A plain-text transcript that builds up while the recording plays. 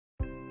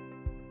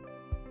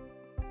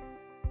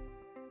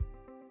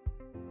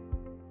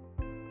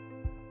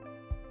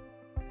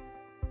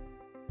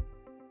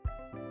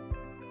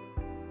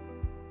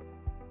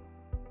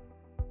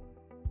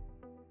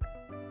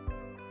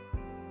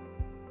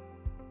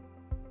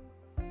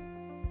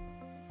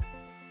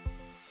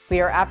We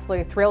are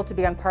absolutely thrilled to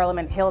be on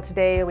Parliament Hill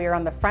today. We are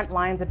on the front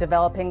lines of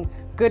developing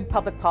good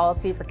public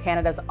policy for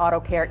Canada's auto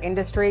care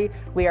industry.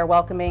 We are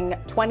welcoming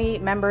 20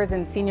 members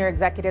and senior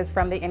executives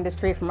from the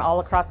industry from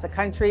all across the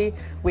country.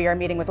 We are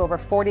meeting with over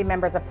 40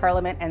 members of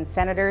Parliament and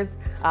senators,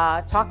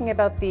 talking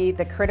about the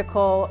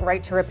critical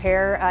right to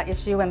repair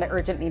issue and the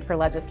urgent need for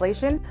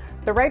legislation.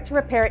 The right to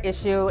repair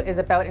issue is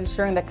about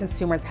ensuring that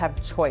consumers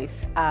have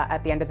choice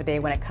at the end of the day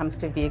when it comes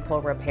to vehicle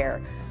repair.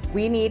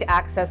 We need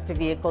access to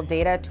vehicle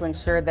data to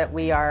ensure that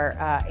we are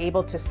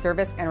able to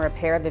service and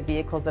repair the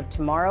vehicles of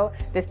tomorrow.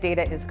 This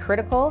data is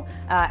critical,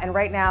 and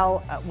right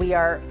now we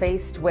are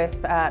faced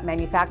with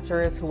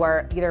manufacturers who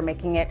are either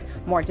making it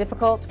more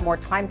difficult, more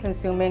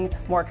time-consuming,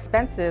 more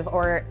expensive,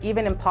 or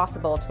even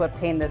impossible to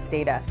obtain this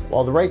data.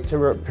 Well, the right to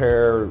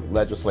repair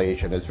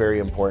legislation is very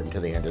important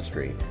to the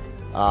industry.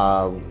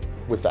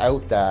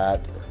 Without that,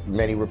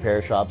 many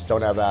repair shops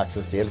don't have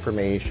access to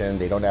information,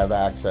 they don't have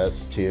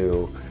access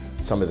to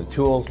some of the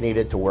tools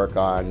needed to work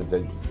on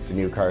the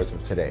new cars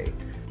of today.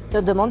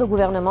 Notre demande au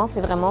gouvernement,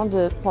 c'est vraiment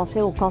de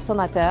penser aux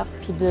consommateurs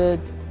puis de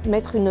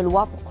mettre une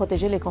loi pour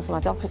protéger les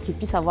consommateurs pour qu'ils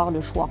puissent avoir le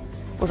choix.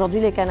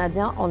 Aujourd'hui, les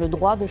Canadiens ont le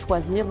droit de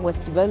choisir où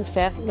est-ce qu'ils veulent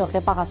faire leur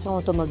réparation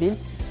automobile.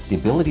 The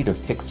ability to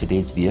fix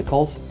today's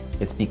vehicles,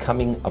 it's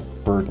becoming a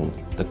burden.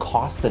 The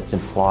cost that's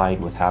implied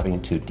with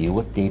having to deal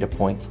with data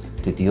points,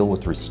 to deal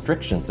with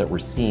restrictions that we're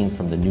seeing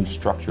from the new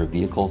structure of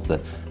vehicles,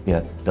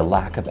 the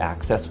lack of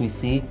access we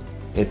see,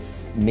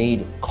 it's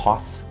made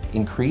costs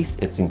increase,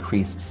 it's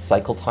increased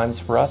cycle times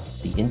for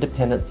us. The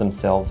independents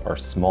themselves are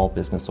small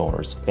business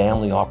owners,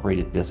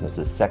 family-operated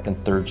businesses,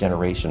 second, third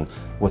generation,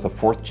 with a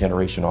fourth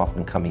generation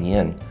often coming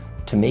in.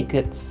 To make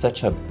it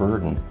such a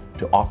burden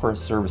to offer a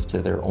service to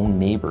their own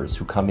neighbors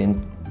who come in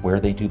where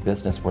they do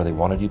business, where they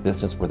want to do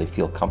business, where they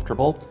feel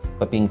comfortable,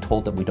 but being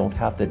told that we don't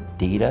have the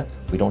data,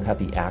 we don't have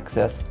the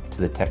access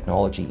to the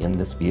technology in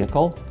this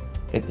vehicle,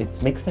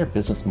 it makes their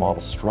business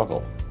model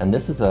struggle. And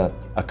this is a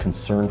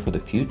concern for the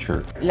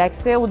future.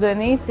 L'accès aux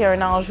données, c'est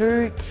un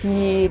enjeu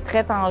qui est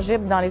très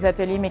tangible dans les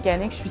ateliers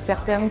mécaniques. Je suis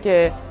certaine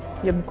qu'il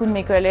y a beaucoup de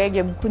mes collègues, il y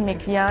a beaucoup de mes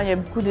clients, il y a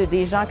beaucoup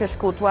des gens que je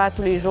côtoie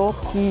tous les jours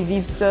qui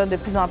vivent ça de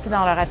plus en plus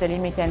dans leur atelier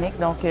mécanique.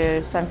 Donc,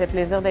 ça me fait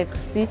plaisir d'être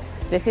ici,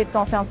 d'essayer de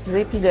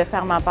conscientiser puis de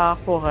faire ma part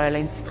pour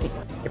l'industrie.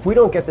 If we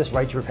don't get this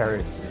right to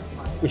repair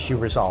issue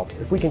resolved,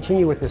 if we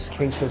continue with this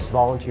caseless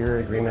volunteer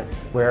agreement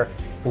where,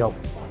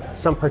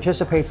 some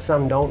participate,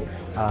 some don't,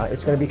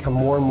 it's going to become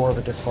more and more of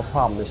a difficult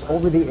problem. This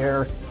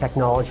over-the-air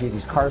technology,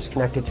 these cars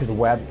connected to the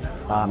web,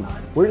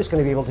 we're just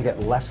going to be able to get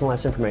less and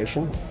less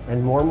information,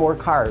 and more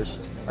cars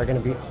are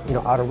going to be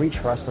out of reach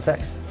for us to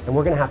fix. And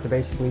we're going to have to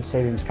basically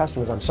say to these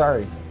customers, I'm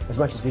sorry, as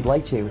much as we'd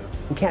like to,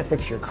 you can't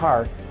fix your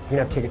car, you're going to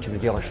have to take it to the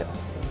dealership.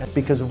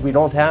 Because if we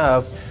don't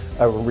have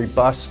a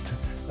robust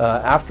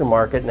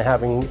aftermarket and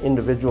having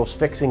individuals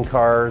fixing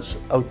cars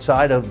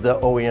outside of the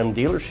OEM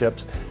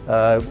dealerships,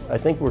 I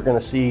think we're going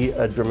to see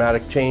a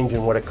dramatic change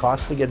in what it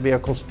costs to get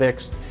vehicles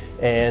fixed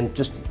and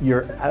just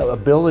your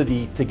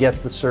ability to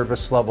get the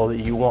service level that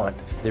you want.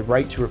 The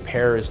right to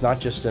repair is not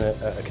just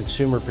a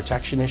consumer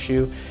protection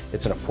issue,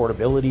 it's an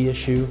affordability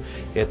issue,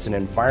 it's an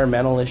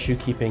environmental issue,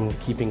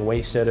 keeping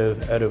waste out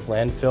of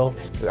landfill.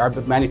 Our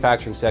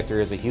manufacturing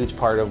sector is a huge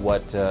part of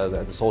what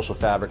the social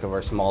fabric of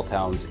our small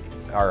towns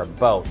are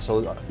about.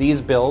 So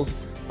these bills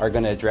are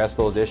going to address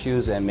those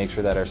issues and make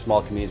sure that our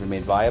small communities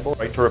remain viable.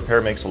 Right to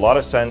repair makes a lot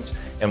of sense,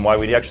 and why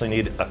we actually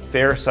need a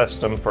fair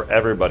system for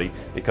everybody,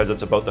 because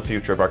it's about the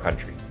future of our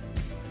country.